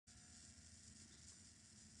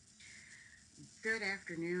Good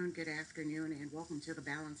afternoon, and welcome to the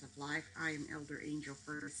Balance of Life. I am Elder Angel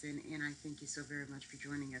Ferguson, and I thank you so very much for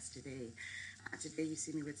joining us today. Today, you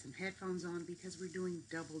see me with some headphones on because we're doing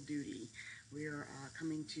double duty. We're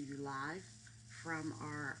coming to you live from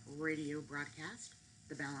our radio broadcast,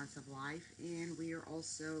 The Balance of Life, and we are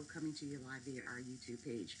also coming to you live via our YouTube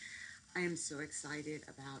page. I am so excited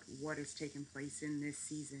about what has taken place in this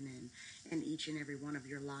season and each and every one of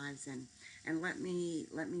your lives. And let me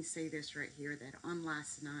say this right here that on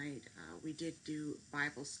last night we did do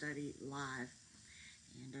Bible study live,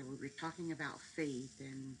 and we were talking about faith,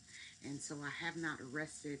 and so I have not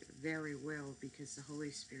rested very well because the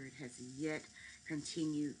Holy Spirit has yet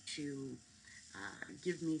continued to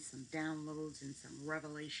give me some downloads and some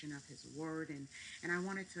revelation of His Word, and I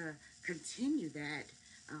wanted to continue that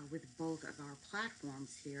with both of our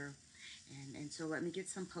platforms here. And so let me get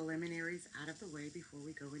some preliminaries out of the way before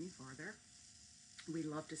we go any further. We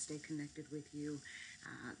love to stay connected with you.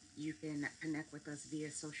 You can connect with us via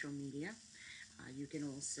social media. You can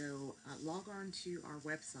also log on to our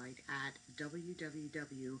website at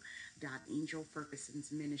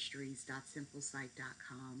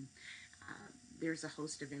www.angelfergusonsministries.simplesite.com. There's a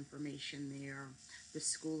host of information there, the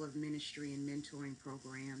School of Ministry and Mentoring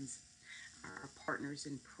programs, our partners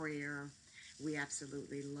in prayer. We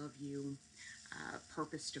absolutely love you.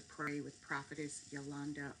 Purpose to Pray with Prophetess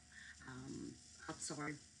Yolanda. I'm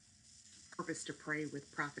sorry, Purpose to Pray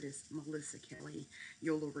with Prophetess Melissa Kelly.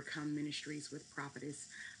 You'll Overcome Ministries with Prophetess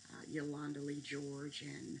Yolanda Lee George,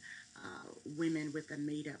 and Women with a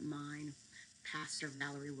Made Up Mind, Pastor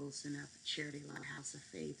Valerie Wilson of Charity Lighthouse of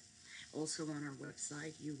Faith. Also on our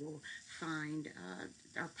website, you will find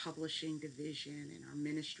our publishing division and our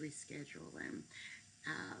ministry schedule and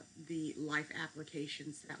the life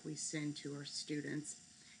applications that we send to our students.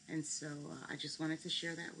 And so I just wanted to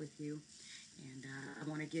share that with you. And I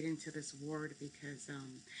want to get into this word because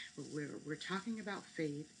we're talking about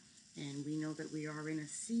faith, and we know that we are in a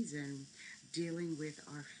season dealing with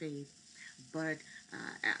our faith. But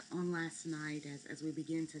on last night, as we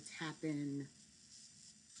begin to tap in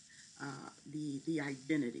the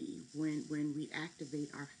identity, when we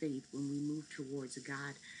activate our faith, when we move towards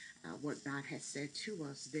God, what God has said to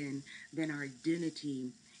us, then our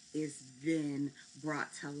identity is then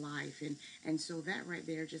brought to life, and so that right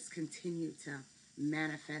there just continued to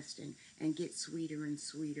manifest and get sweeter and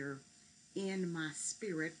sweeter in my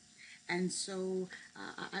spirit. And so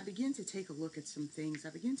I begin to take a look at some things. I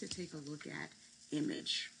begin to take a look at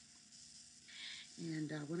image.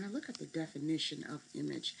 And when I look at the definition of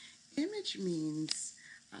image, image means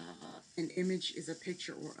an image is a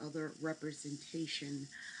picture or other representation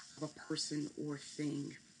of a person or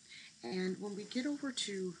thing. And when we get over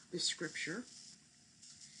to the scripture,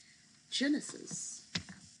 Genesis,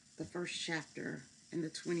 the first chapter and the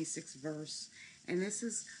 26th verse, and this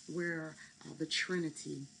is where the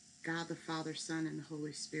Trinity, God the Father, Son, and the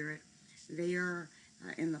Holy Spirit, they are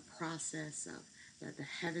in the process of that the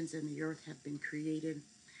heavens and the earth have been created.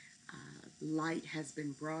 Light has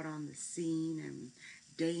been brought on the scene, and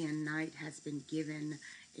day and night has been given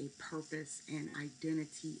a purpose and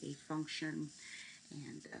identity, a function.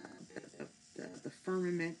 And the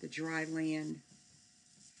firmament, the dry land,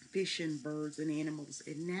 fish and birds and animals.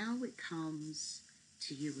 And now it comes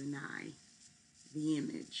to you and I, the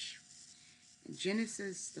image. In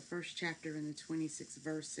Genesis, the first chapter and the 26th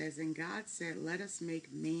verse says, "And God said, let us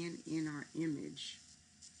make man in our image,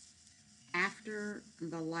 after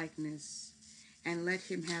the likeness, and let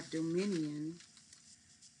him have dominion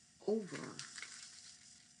over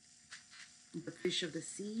the fish of the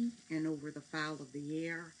sea, and over the fowl of the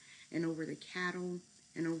air, and over the cattle,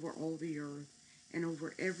 and over all the earth, and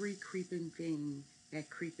over every creeping thing that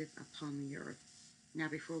creepeth upon the earth." Now,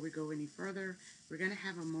 before we go any further, we're going to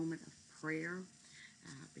have a moment of prayer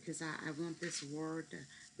because I want this word,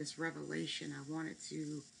 this revelation, I want it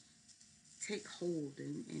to take hold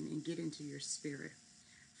and get into your spirit.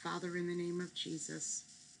 Father, in the name of Jesus,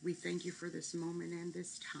 we thank you for this moment and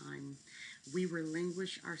this time. We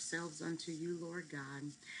relinquish ourselves unto you, Lord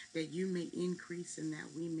God, that you may increase and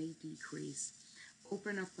that we may decrease.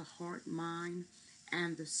 Open up the heart, mind,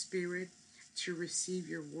 and the spirit to receive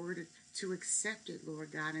your word, to accept it,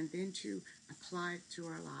 Lord God, and then to apply it to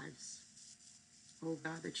our lives. Oh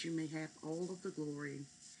God, that you may have all of the glory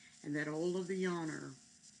and that all of the honor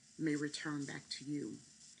may return back to you.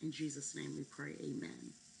 In Jesus' name we pray,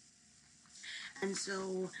 amen. And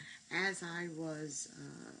so as I was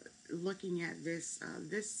looking at this,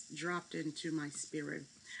 this dropped into my spirit.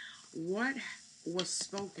 What was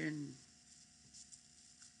spoken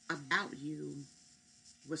about you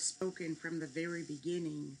was spoken from the very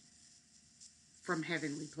beginning from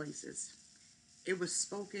heavenly places. It was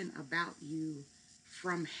spoken about you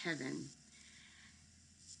from heaven.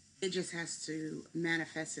 It just has to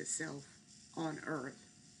manifest itself on earth.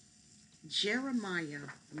 Jeremiah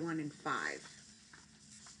 1 and 5.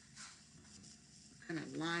 I'm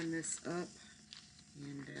going to line this up.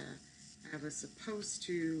 And I was supposed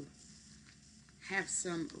to have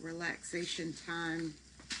some relaxation time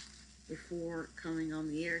before coming on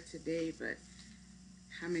the air today, but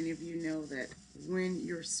how many of you know that when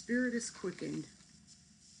your spirit is quickened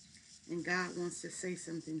and God wants to say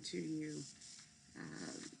something to you,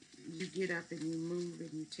 you get up and you move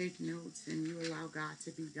and you take notes and you allow God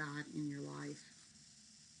to be God in your life.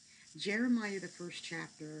 Jeremiah, the first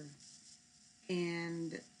chapter,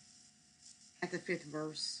 and at the 5th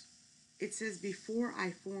verse, it says, "Before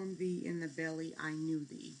I formed thee in the belly, I knew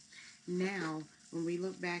thee." Now, when we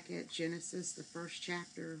look back at Genesis, the first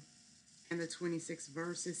chapter, and the 26th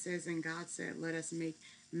verse, it says, "And God said, let us make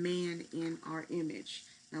man in our image."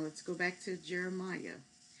 Now let's go back to Jeremiah.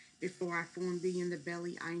 "Before I formed thee in the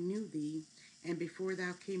belly, I knew thee. And before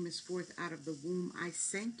thou camest forth out of the womb, I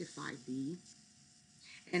sanctified thee.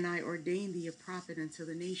 And I ordained thee a prophet unto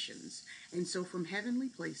the nations." And so from heavenly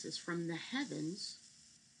places, from the heavens,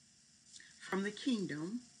 from the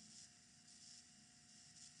kingdom,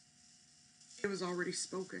 it was already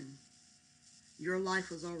spoken. Your life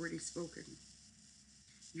was already spoken.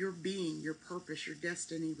 Your being, your purpose, your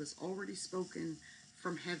destiny was already spoken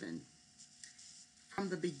from heaven. From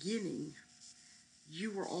the beginning,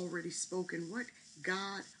 you were already spoken. What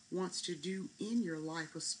God wants to do in your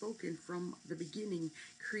life was spoken from the beginning,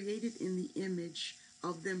 created in the image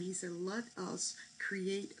of them. He said, let us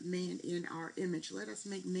create man in our image. Let us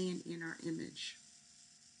make man in our image.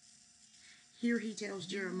 Here he tells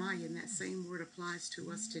Jeremiah, and that same word applies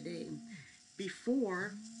to us today.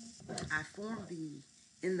 "Before I formed thee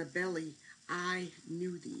in the belly, I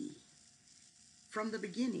knew thee." From the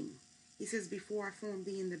beginning, he says, before I formed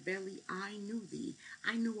thee in the belly, I knew thee.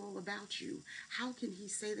 I knew all about you. How can he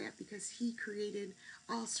say that? Because he created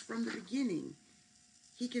us from the beginning.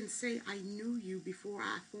 He can say, I knew you before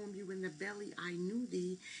I formed you in the belly. I knew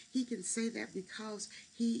thee. He can say that because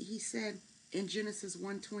he said in Genesis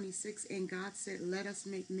 1:26, "And God said, let us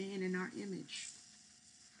make man in our image."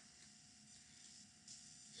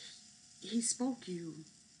 He spoke you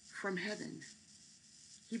from heaven.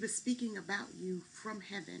 He was speaking about you from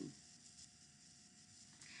heaven.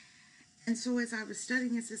 And so as I was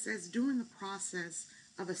studying this, it says, during the process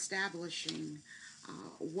of establishing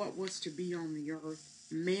what was to be on the earth,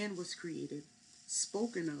 man was created,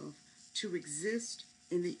 spoken of, to exist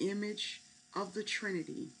in the image of the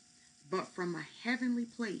Trinity, but from a heavenly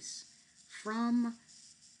place, from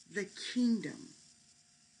the kingdom.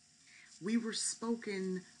 We were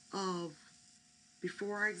spoken of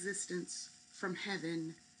before our existence from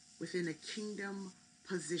heaven within a kingdom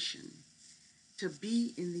position, to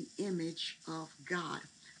be in the image of God.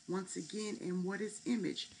 Once again, and what is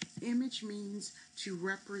image? Image means to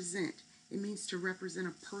represent. It means to represent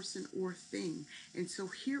a person or thing. And so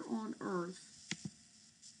here on earth,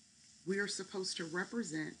 we are supposed to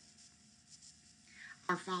represent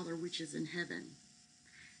our Father which is in heaven.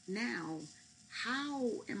 Now,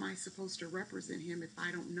 how am I supposed to represent him if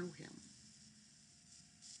I don't know him?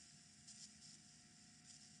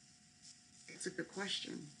 It's a good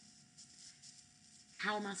question.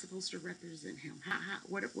 How am I supposed to represent him?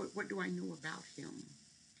 What do I know about him?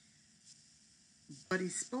 But he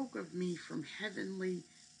spoke of me from heavenly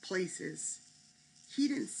places. He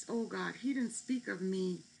didn't speak of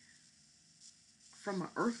me from an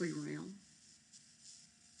earthly realm.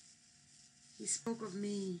 He spoke of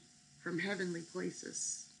me from heavenly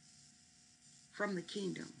places, from the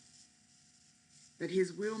kingdom, that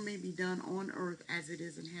his will may be done on earth as it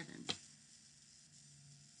is in heaven.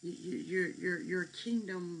 Your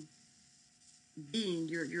kingdom being,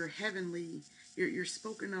 your heavenly, you're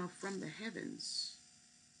spoken of from the heavens.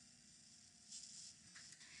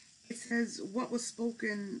 It says what was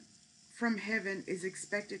spoken from heaven is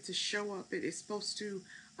expected to show up. It is supposed to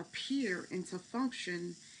appear and to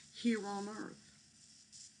function here on earth.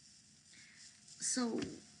 So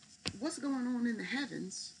what's going on in the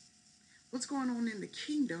heavens? What's going on in the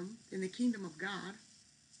kingdom of God,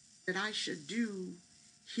 that I should do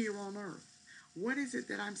here on earth? What is it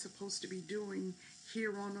that I'm supposed to be doing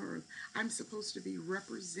here on earth? I'm supposed to be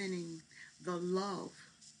representing the love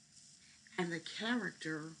and the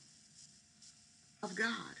character of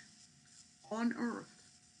God on earth.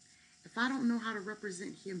 If I don't know how to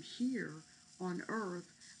represent him here on earth,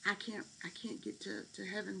 I can't get to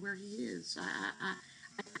heaven where he is.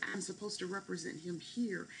 I'm supposed to represent him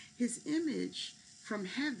here. His image from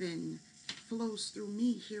heaven flows through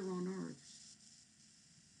me here on earth.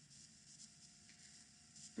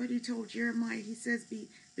 But he told Jeremiah, he says,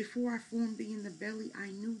 before I formed thee in the belly, I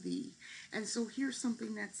knew thee. And so here's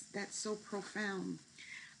something that's so profound.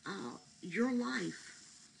 Your life,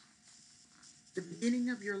 the beginning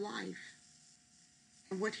of your life,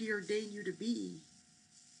 and what he ordained you to be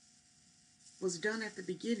was done at the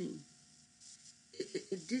beginning.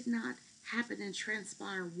 It did not happen and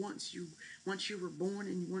transpire once you were born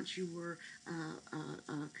and once you were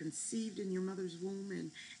conceived in your mother's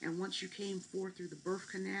womb and once you came forth through the birth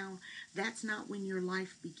canal. That's not when your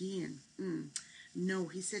life began. No,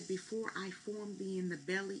 he said, before I formed thee in the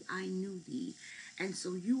belly, I knew thee. And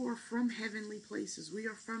so you are from heavenly places. We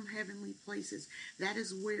are from heavenly places. That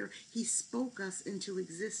is where he spoke us into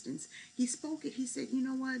existence. He spoke it. He said, you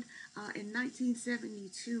know what? In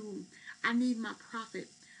 1972, I need my prophet.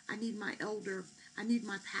 I need my elder. I need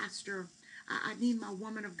my pastor. I need my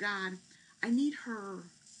woman of God. I need her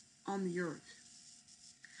on the earth.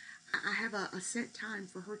 I have a set time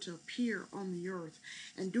for her to appear on the earth.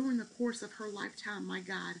 And during the course of her lifetime, my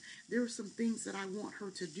God, there are some things that I want her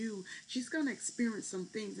to do. She's going to experience some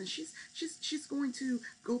things, and she's going to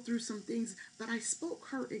go through some things. But I spoke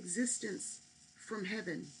her existence from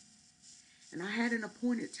heaven. And I had an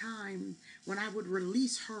appointed time when I would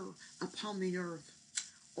release her upon the earth.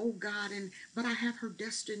 Oh God, but I have her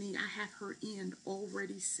destiny, I have her end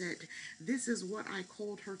already set. This is what I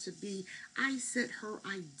called her to be. I set her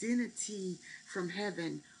identity from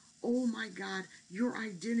heaven. Oh my God, your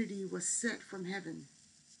identity was set from heaven.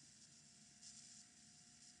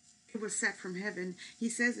 It was set from heaven. He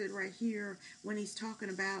says it right here when he's talking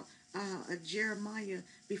about Jeremiah.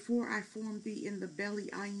 Before I formed thee in the belly,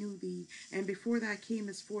 I knew thee. And before thou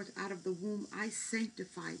camest forth out of the womb, I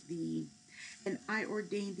sanctified thee. And I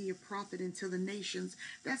ordained thee a prophet unto the nations.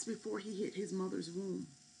 That's before he hit his mother's womb.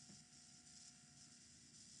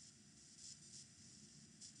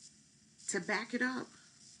 To back it up,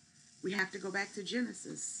 we have to go back to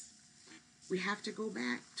Genesis. We have to go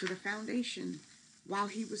back to the foundation while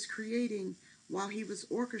he was creating, while he was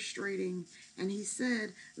orchestrating. And he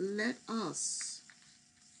said, let us,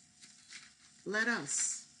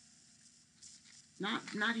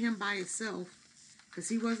 not him by himself, because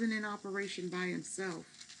he wasn't in operation by himself.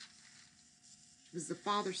 It was the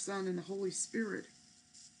Father, Son, and the Holy Spirit.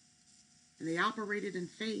 And they operated in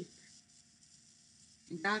faith.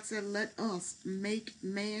 And God said, let us make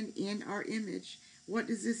man in our image. What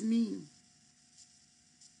does this mean?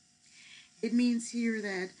 It means here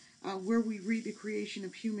that where we read the creation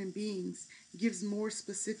of human beings gives more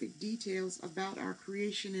specific details about our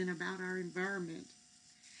creation and about our environment.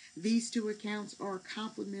 These two accounts are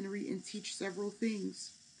complementary and teach several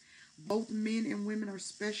things. Both men and women are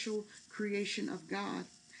special creation of God,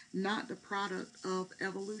 not the product of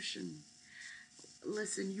evolution.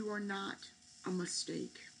 Listen, you are not a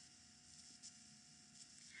mistake.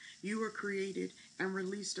 You were created and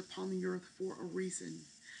released upon the earth for a reason.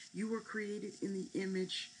 You were created in the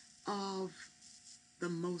image of the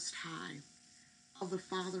Most High, of the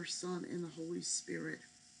Father, Son, and the Holy Spirit.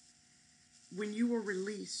 When you were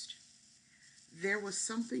released, there was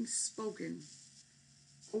something spoken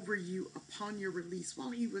over you upon your release.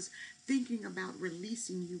 While he was thinking about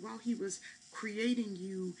releasing you, while he was creating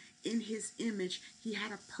you in his image, he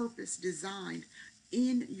had a purpose designed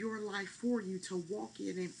in your life for you to walk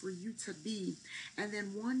in and for you to be. And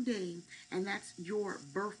then one day, and that's your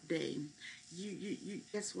birthday, you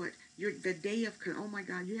guess what? The day of, oh my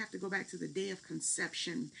God, you have to go back to the day of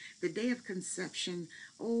conception. The day of conception,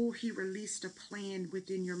 oh, he released a plan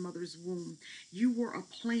within your mother's womb. You were a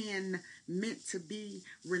plan meant to be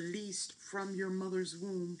released from your mother's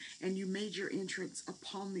womb, and you made your entrance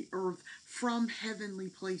upon the earth from heavenly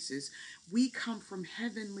places. We come from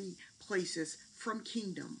heavenly places, from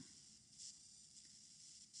kingdom.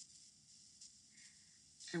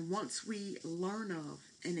 And once we learn of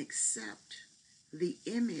and accept the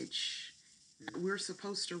image that we're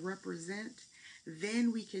supposed to represent,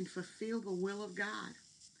 then we can fulfill the will of God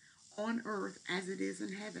on earth as it is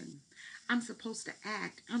in heaven. I'm supposed to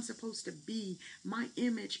act. I'm supposed to be. My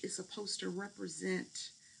image is supposed to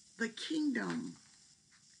represent the kingdom,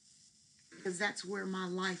 because that's where my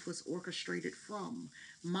life was orchestrated from.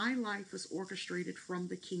 My life was orchestrated from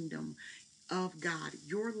the kingdom of God.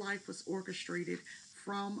 Your life was orchestrated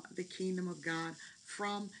from the kingdom of God,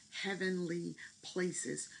 from heavenly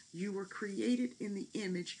places. You were created in the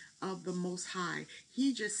image of the Most High.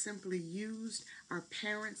 He just simply used our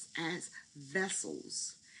parents as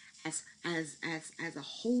vessels, as a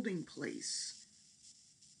holding place,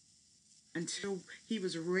 until he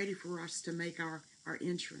was ready for us to make our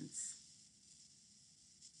entrance.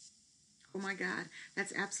 Oh my God,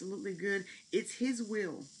 that's absolutely good. It's his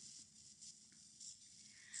will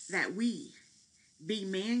that we be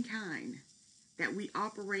mankind, that we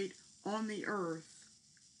operate on the earth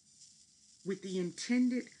with the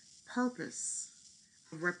intended purpose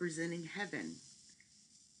of representing heaven.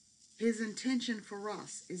 His intention for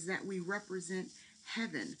us is that we represent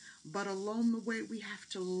heaven, but along the way we have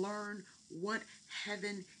to learn what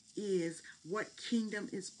heaven is, what kingdom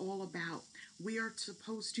is all about. We are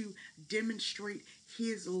supposed to demonstrate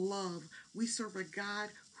his love. We serve a God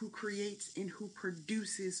who creates and who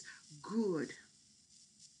produces good.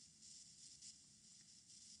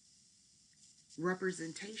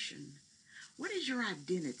 Representation. What is your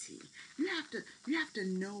identity? You have to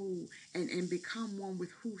know and become one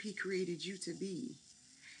with who he created you to be.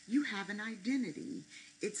 You have an identity.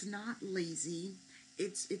 It's not lazy.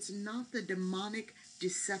 It's not the demonic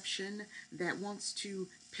deception that wants to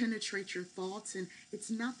penetrate your thoughts, and it's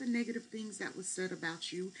not the negative things that was said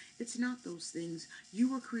about you. It's not those things.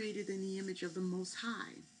 You were created in the image of the Most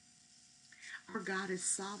High. Our God is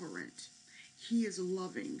sovereign. He is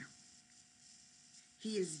loving.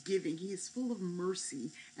 He is giving. He is full of mercy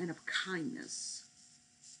and of kindness.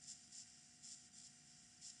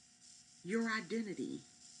 Your identity.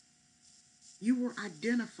 You were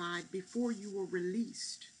identified before you were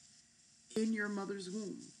released in your mother's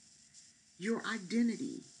womb. Your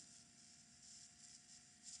identity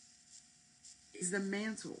is the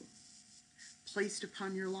mantle placed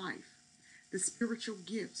upon your life, the spiritual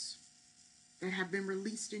gifts that have been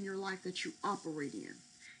released in your life that you operate in.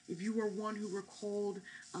 If you are one who were called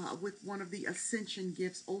with one of the ascension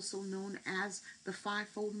gifts, also known as the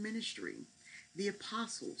fivefold ministry, the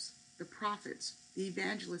apostles, the prophets, the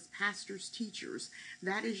evangelists, pastors, teachers,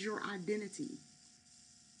 that is your identity.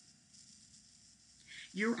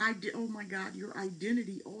 Oh my God, your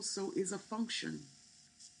identity also is a function.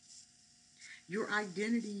 Your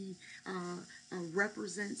identity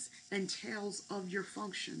represents and tells of your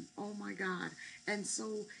function. Oh my God. And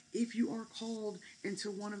so if you are called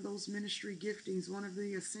into one of those ministry giftings, one of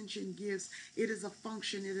the ascension gifts, it is a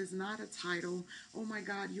function. It is not a title. Oh my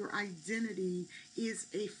God, your identity is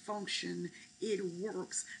a function. It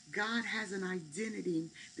works. God has an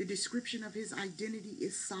identity. The description of his identity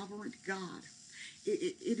is sovereign God.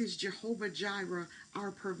 It is Jehovah Jireh,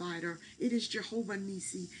 our provider. It is Jehovah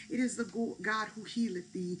Nisi. It is the God who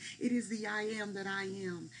healeth thee. It is the I am that I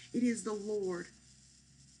am. It is the Lord.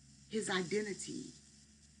 His identity.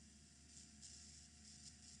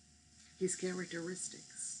 His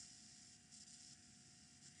characteristics.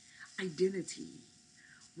 Identity.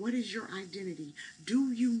 What is your identity?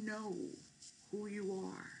 Do you know who you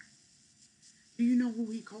are? Do you know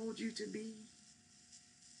who he called you to be?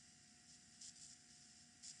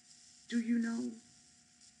 Do you know?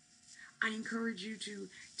 I encourage you to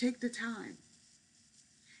take the time.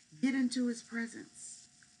 Get into his presence.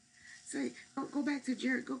 Say, go back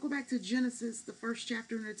to go back to Genesis, the 1st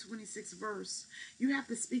chapter and the 26th verse. You have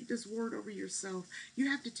to speak this word over yourself. You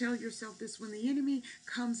have to tell yourself this when the enemy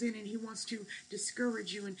comes in and he wants to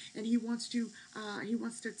discourage you and he wants to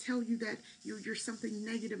tell you that you're something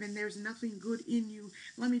negative and there's nothing good in you.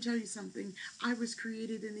 Let me tell you something. I was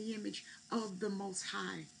created in the image of the Most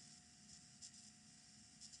High.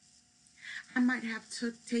 I might have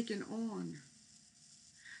taken on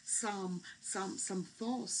some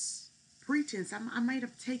false pretense. I might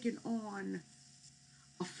have taken on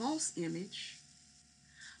a false image,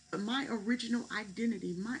 but my original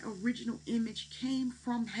identity, my original image came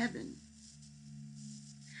from heaven.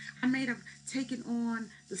 I may have taken on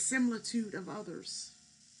the similitude of others.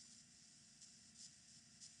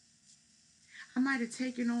 I might have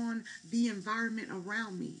taken on the environment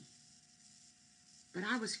around me, but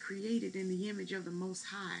I was created in the image of the Most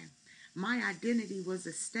High. My identity was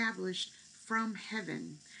established from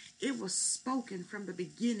heaven. It was spoken from the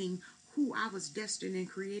beginning who I was destined and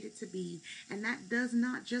created to be. And that does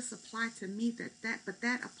not just apply to me, but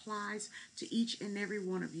that applies to each and every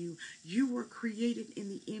one of you. You were created in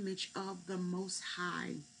the image of the Most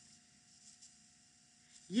High.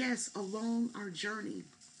 Yes, along our journey,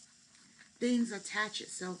 things attach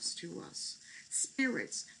itself to us.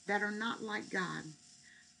 Spirits that are not like God,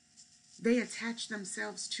 they attach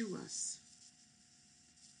themselves to us.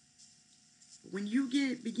 When you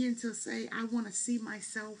begin to say, I want to see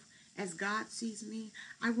myself as God sees me,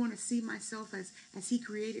 I want to see myself as he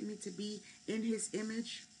created me to be in his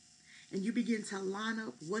image, and you begin to line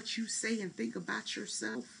up what you say and think about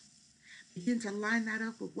yourself, begin to line that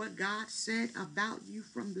up with what God said about you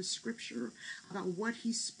from the scripture, about what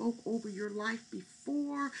he spoke over your life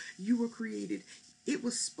before you were created. It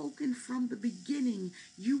was spoken from the beginning.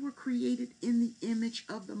 You were created in the image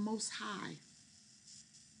of the Most High.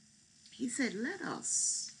 He said, let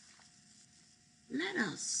us let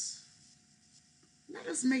us, let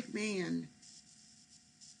us make man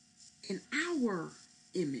in our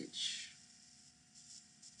image.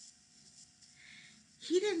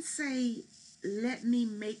 He didn't say, let me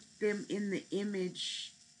make them in the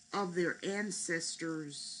image of their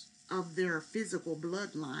ancestors, of their physical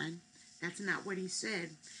bloodline. That's not what he said.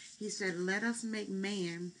 He said, let us make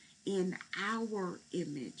man in our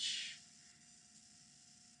image.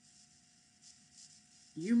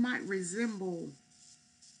 You might resemble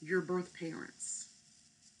your birth parents,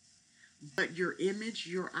 but your image,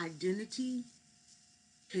 your identity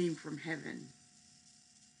came from heaven.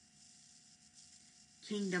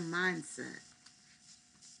 Kingdom mindset.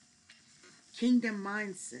 Kingdom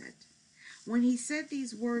mindset. When he said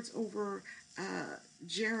these words over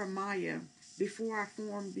Jeremiah, before I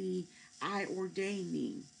formed thee, I ordained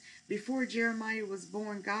thee. Before Jeremiah was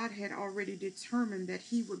born, God had already determined that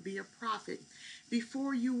he would be a prophet.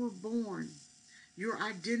 Before you were born, your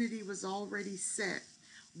identity was already set.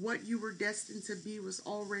 What you were destined to be was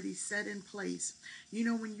already set in place. You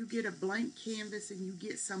know, when you get a blank canvas and you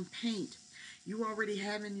get some paint, you already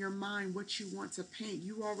have in your mind what you want to paint.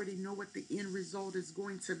 You already know what the end result is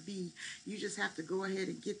going to be. You just have to go ahead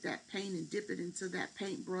and get that paint and dip it into that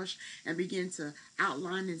paintbrush and begin to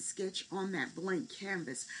outline and sketch on that blank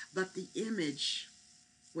canvas. But the image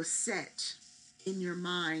was set in your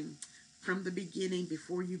mind from the beginning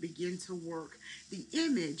before you begin to work. The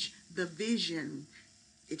image, the vision,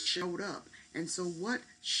 it showed up. And so what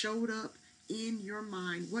showed up in your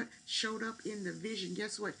mind, what showed up in the vision,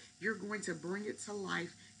 guess what? You're going to bring it to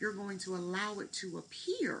life. You're going to allow it to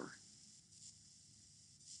appear.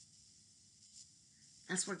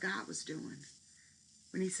 That's what God was doing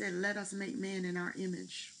when he said, let us make man in our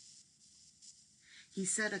image. He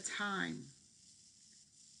set a time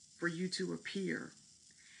for you to appear.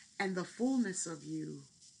 And the fullness of you,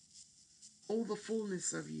 oh, the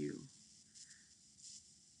fullness of you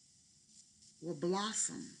will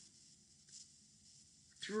blossom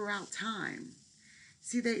throughout time.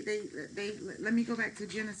 See, they let me go back to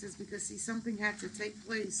Genesis, because see, something had to take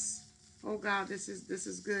place. Oh God, this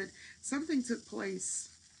is good. Something took place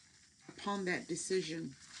upon that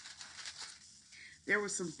decision. There were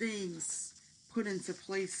some things put into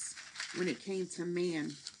place when it came to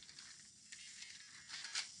man.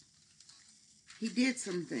 He did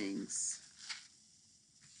some things.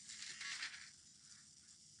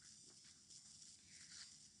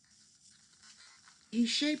 He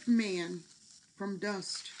shaped man from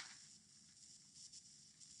dust,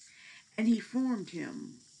 and he formed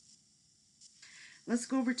him. Let's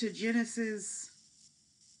go over to Genesis,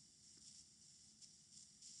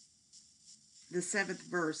 the 7th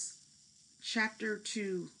verse, chapter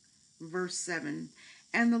 2, verse 7.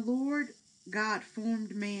 And the Lord God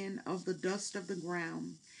formed man of the dust of the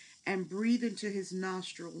ground, and breathed into his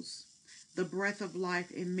nostrils the breath of life,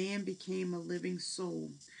 and man became a living soul.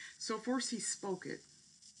 So first he spoke it.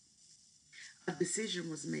 A decision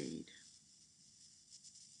was made.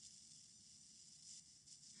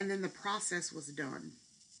 And then the process was done.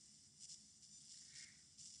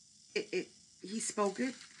 He spoke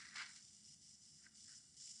it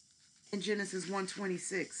in Genesis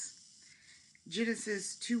 1:26.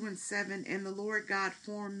 Genesis 2:7, and the Lord God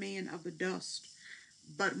formed man of the dust.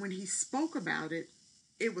 But when he spoke about it,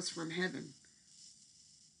 it was from heaven.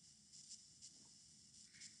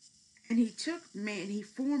 And he took man, he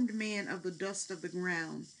formed man of the dust of the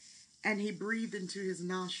ground, and he breathed into his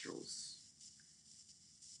nostrils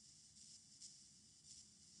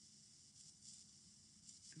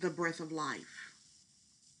the breath of life.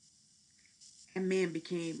 And man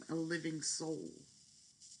became a living soul.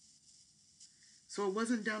 So it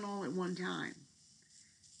wasn't done all at one time.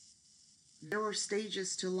 There are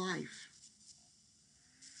stages to life.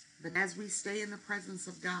 But as we stay in the presence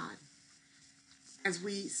of God, as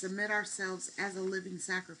we submit ourselves as a living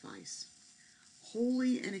sacrifice,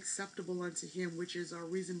 holy and acceptable unto him, which is our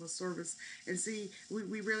reasonable service. And see,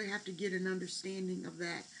 we really have to get an understanding of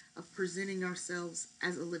that, of presenting ourselves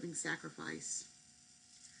as a living sacrifice.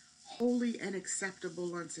 Holy and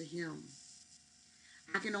acceptable unto him.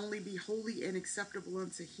 I can only be holy and acceptable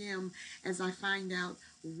unto him as I find out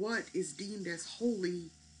what is deemed as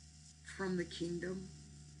holy from the kingdom.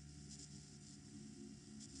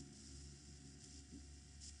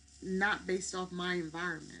 Not based off my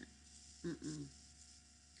environment.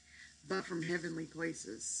 But from heavenly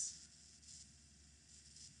places.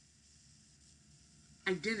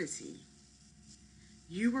 Identity.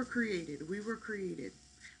 You were created, we were created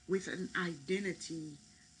with an identity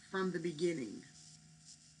from the beginning.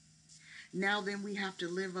 Now then we have to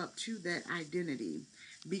live up to that identity.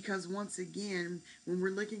 Because once again, when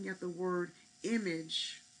we're looking at the word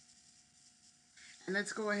image. And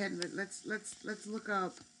let's go ahead and let's look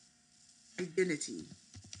up identity.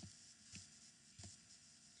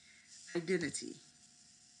 Identity.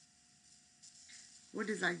 What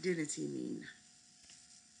does identity mean?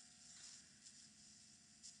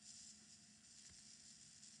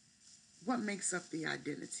 What makes up the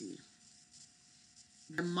identity?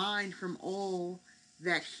 The mind from all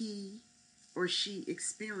that he or she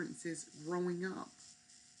experiences growing up.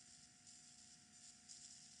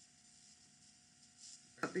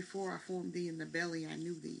 But before I formed thee in the belly, I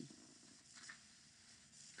knew thee.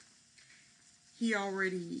 He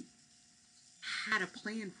already had a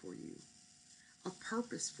plan for you, a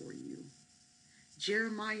purpose for you.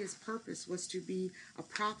 Jeremiah's purpose was to be a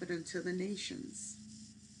prophet unto the nations.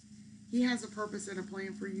 He has a purpose and a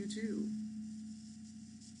plan for you too.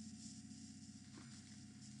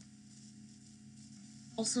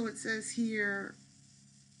 Also, it says here,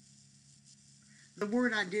 the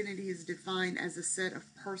word identity is defined as a set of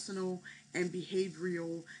personal and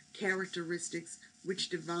behavioral characteristics which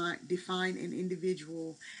define an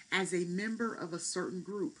individual as a member of a certain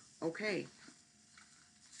group. Okay.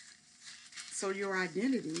 So your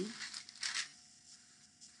identity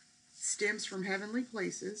stems from heavenly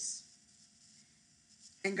places.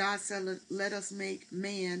 And God said, let us make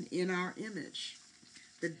man in our image.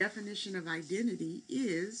 The definition of identity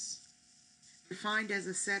is defined as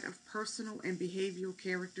a set of personal and behavioral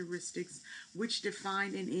characteristics which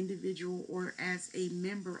define an individual or as a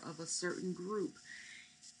member of a certain group.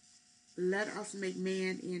 Let us make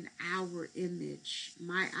man in our image.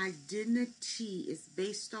 My identity is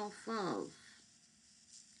based off of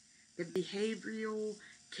the behavioral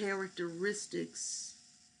characteristics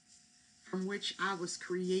from which I was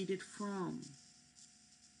created from.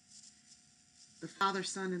 The Father,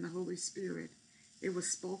 Son, and the Holy Spirit. It was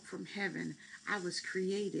spoke from heaven. I was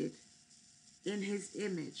created in his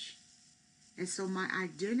image. And so my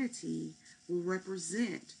identity will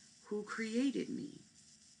represent who created me.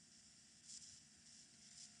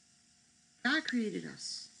 God created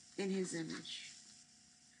us in his image.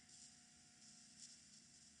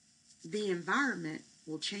 The environment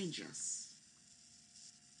will change us.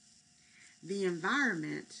 The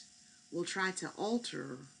environment will try to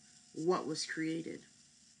alter what was created.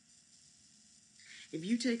 If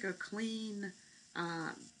you take a clean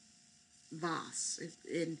vase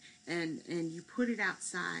and you put it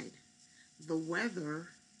outside, the weather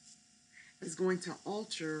is going to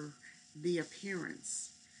alter the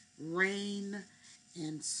appearance. Rain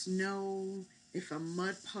and snow, if a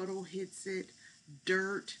mud puddle hits it,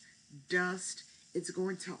 dirt, dust, it's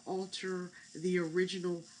going to alter the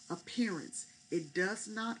original appearance. It does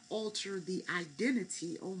not alter the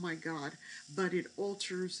identity, oh my God, but it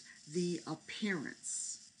alters the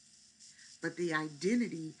appearance. But the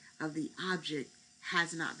identity of the object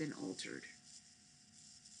has not been altered.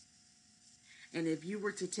 And if you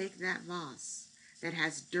were to take that vase that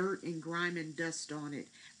has dirt and grime and dust on it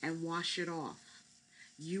and wash it off,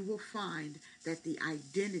 you will find that the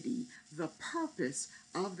identity, the purpose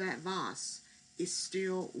of that vase is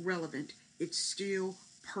still relevant. It's still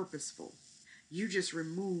purposeful. You just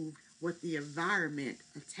removed what the environment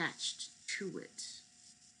attached to it.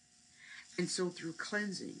 And so through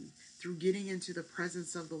cleansing, through getting into the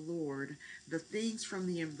presence of the Lord, the things from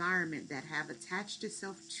the environment that have attached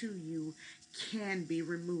itself to you can be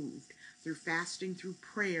removed. Through fasting, through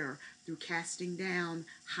prayer, through casting down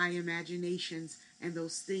high imaginations and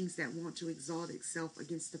those things that want to exalt itself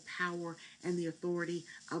against the power and the authority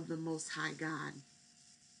of the Most High God.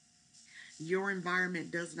 Your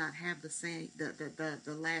environment does not have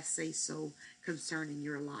the last say so concerning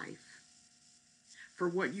your life. For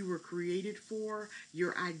what you were created for,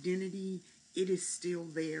 your identity, it is still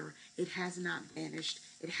there. It has not vanished.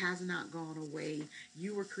 It has not gone away.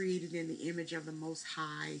 You were created in the image of the Most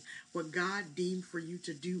High. What God deemed for you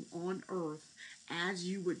to do on earth, as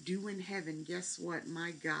you would do in heaven, guess what,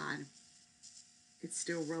 my God? It's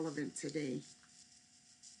still relevant today.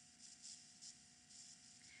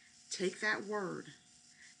 Take that word.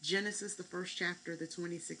 Genesis, the 1st chapter, the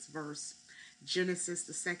 26th verse. Genesis,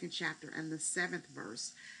 the 2nd chapter, and the 7th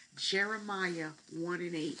verse. Jeremiah 1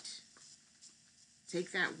 and 8.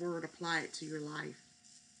 Take that word, apply it to your life.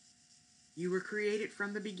 You were created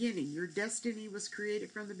from the beginning. Your destiny was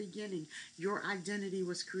created from the beginning. Your identity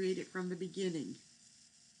was created from the beginning,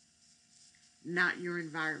 not your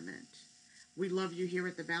environment. We love you here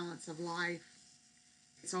at the Balance of Life.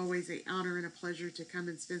 It's always an honor and a pleasure to come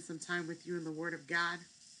and spend some time with you in the Word of God.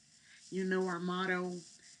 You know our motto,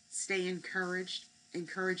 stay encouraged,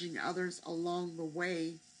 encouraging others along the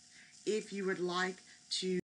way. If you would like to